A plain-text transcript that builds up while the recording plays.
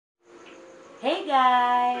Hey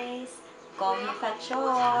guys! Komi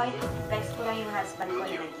Kachoy! Text ko lang yung husband ko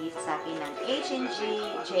na nag-gift sa akin ng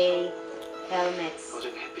HNJ helmets.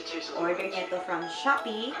 Order niya ito from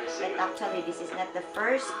Shopee. And actually, this is not the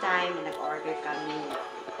first time na nag-order kami.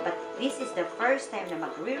 But this is the first time na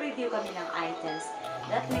mag-re-review kami ng items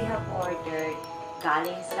that we have ordered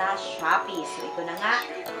galing sa Shopee. So, ito na nga.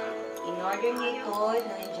 In-order niya ito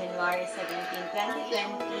noong January 17,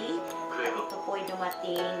 2020. At ito po ay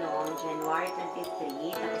dumating noong January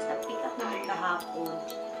 23. Tapos na-pick up namin kahapon.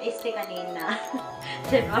 Kanina.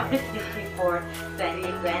 January 24,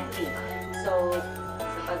 2020. So,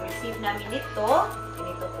 sa pag-receive namin ito,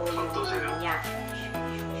 ganito po yung niya.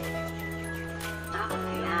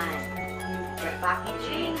 Ayan. The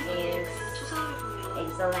packaging is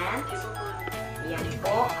excellent. Ayan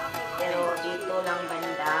po. Pero dito lang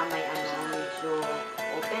banda, may medyo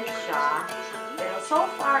open siya. Pero so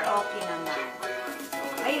far, okay naman. So,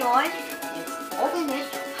 ngayon, let's open it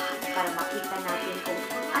para makita natin kung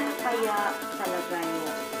ano kaya talaga yung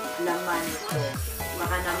laman ito.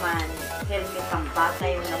 Baka naman, helmet ang bata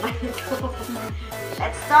yung laman ito.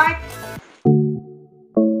 Let's start!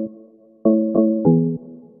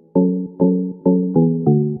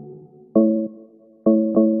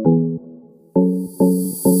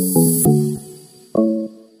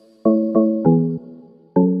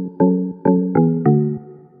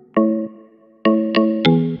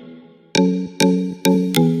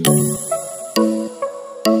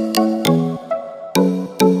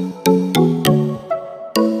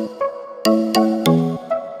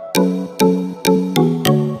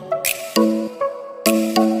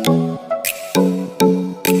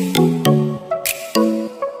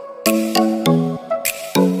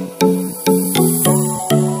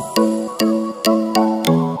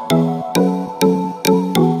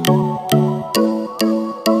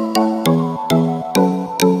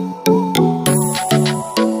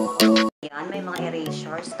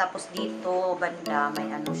 Tapos dito, banda,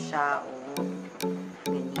 may ano siya,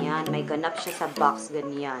 ganyan. May ganap siya sa box,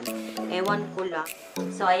 ganyan. Ewan ko lang.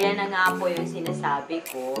 So, ayan na nga po yung sinasabi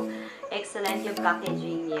ko. Excellent yung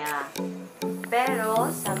packaging niya.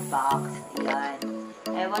 Pero, sa box, ayan.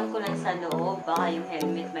 Ewan ko lang sa loob, baka yung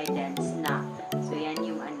helmet may dents na. So, yan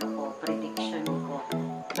yung ano ko, prediction ko.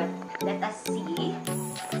 But, let us see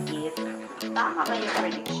if tama ba yung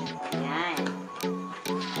prediction ko. Ayan.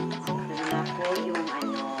 So, ito na po yung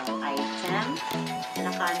item.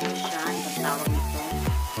 Nakano siya. Ang tawag nito.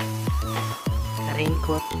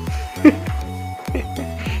 Raincoat.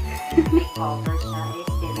 May cover siya.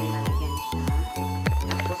 Still may lalagyan siya.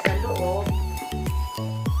 Tapos sa loob,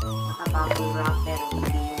 nakabubble wrap pero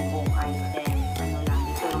hindi yung buong item. Ano lang,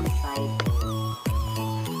 dito lang side.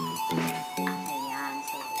 Ayan.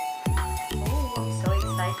 So, I'm so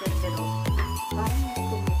excited pero parang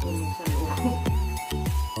tumutulong sa loob.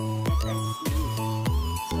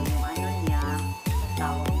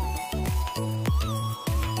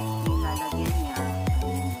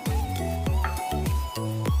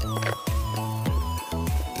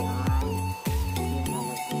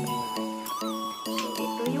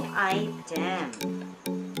 Item.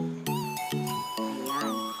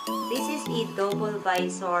 Ayan. This is a double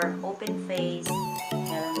visor open face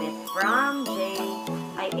helmet from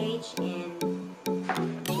HNJ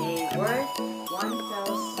worth 1,909.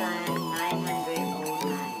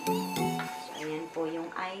 So, ayan po yung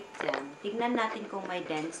item. Tignan natin kung may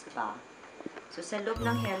dents pa. So, sa loob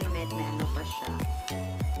ng helmet, may ano pa siya.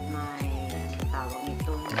 May tawag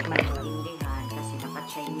nito, maintindihan kasi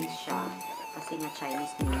naka-Chinese siya. Kasi nga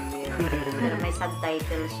Chinese New Year. Pero may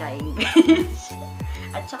subtitle siya English.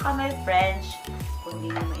 At saka may French kung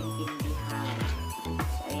hindi nyo maintindihan.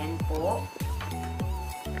 So, ayan po.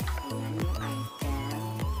 Ayan yung item.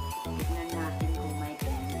 Tignan natin kung may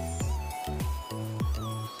dents.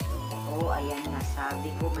 So, ayan nga.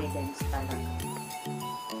 Sabi ko may dents talaga.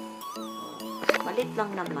 Malit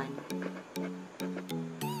lang naman.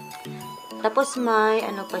 Tapos may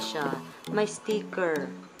ano pa siya. May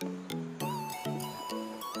sticker.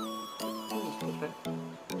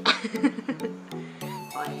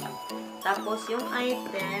 Ayan. Tapos yung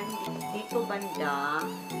item dito banda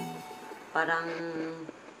parang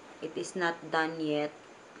it is not done yet.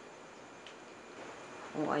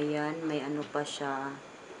 Ayan, may ano pa siya,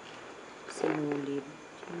 sinulid.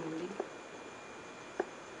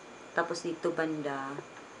 Tapos dito banda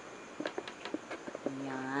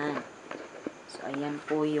ayan. So ayan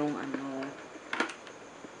po yung ano.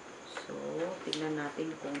 So tignan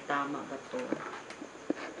natin kung tama ba to.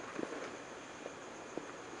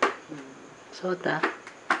 Soda.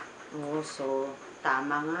 Oo, so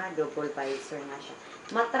tama nga, double visor nga siya.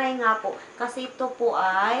 Matry nga po. Kasi ito po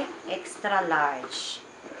ay extra large.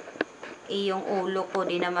 Yung ulo ko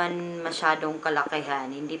di naman masyadong kalakihan.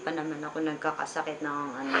 Hindi pa naman ako nagkakasakit ng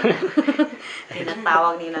ano.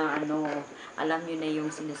 Tinatawag nilang ano. Alam nyo na yung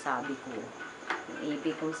sinasabi ko. Yung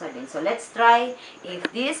ibig kong sabihin. So, let's try if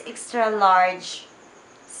this extra large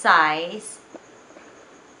size,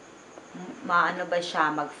 maano ba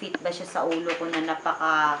siya, mag-fit ba siya sa ulo ko na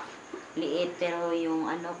napaka-liit. Pero yung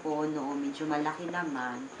ano ko, no, medyo malaki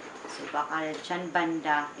naman. So, baka dyan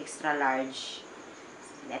banda, extra large.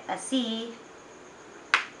 Let us see.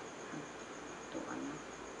 Ito, ano.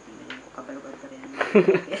 Tingnan ko, kabalugad pa rin.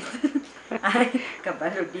 Ay,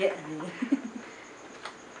 kabalog yan.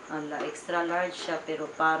 Ala, extra large siya, pero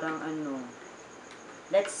parang ano.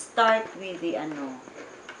 Let's start with the ano.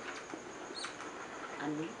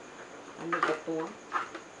 Ano? Ano ba ito?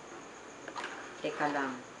 Teka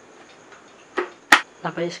lang.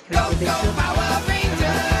 Naka-screen ko dito.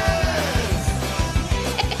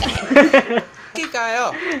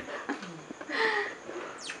 Kikayo.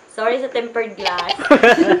 Sorry sa tempered glass.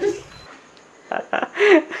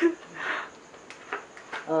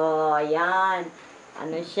 Oh, ayan.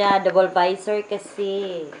 Ano siya, double visor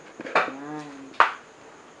kasi. Ayan.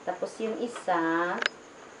 Tapos yung isa,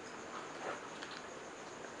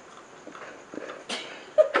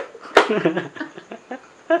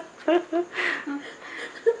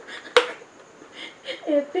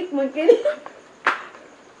 epic magkali.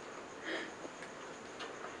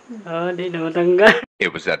 Di na matanggal.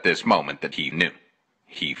 It was at this moment that he knew.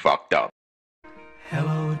 He fucked up.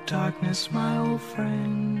 Hello, darkness, my old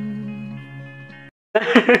friend.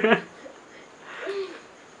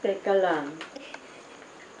 Teka lang.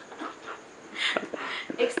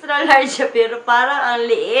 Extra large siya, pero parang ang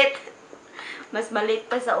liit. Mas maliit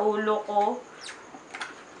pa sa ulo ko.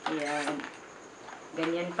 Ayan.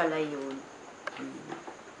 Ganyan pala yun.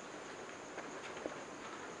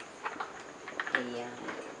 Ayan.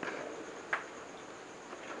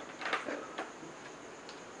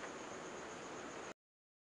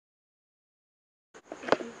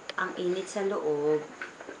 Ang init sa loob.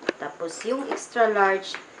 Tapos yung extra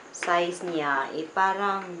large size niya,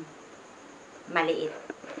 parang maliit.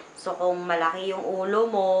 So, kung malaki yung ulo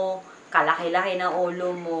mo, kalaki-laki ng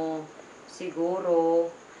ulo mo, siguro,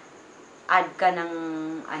 add ka ng,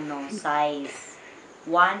 ano, size.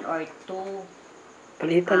 1 or 2.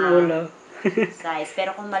 Palitan ulo. Size.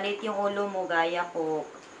 Pero kung maliit yung ulo mo, gaya ko,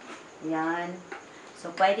 yan.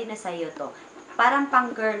 So, pwede na sa'yo to. Parang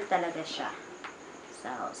pang girl talaga siya.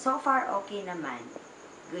 So far, okay naman.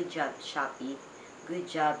 Good job, Shopee. Good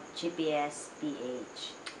job, GPS,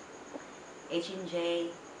 PH. HNJ,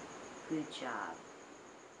 good job.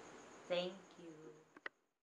 Thank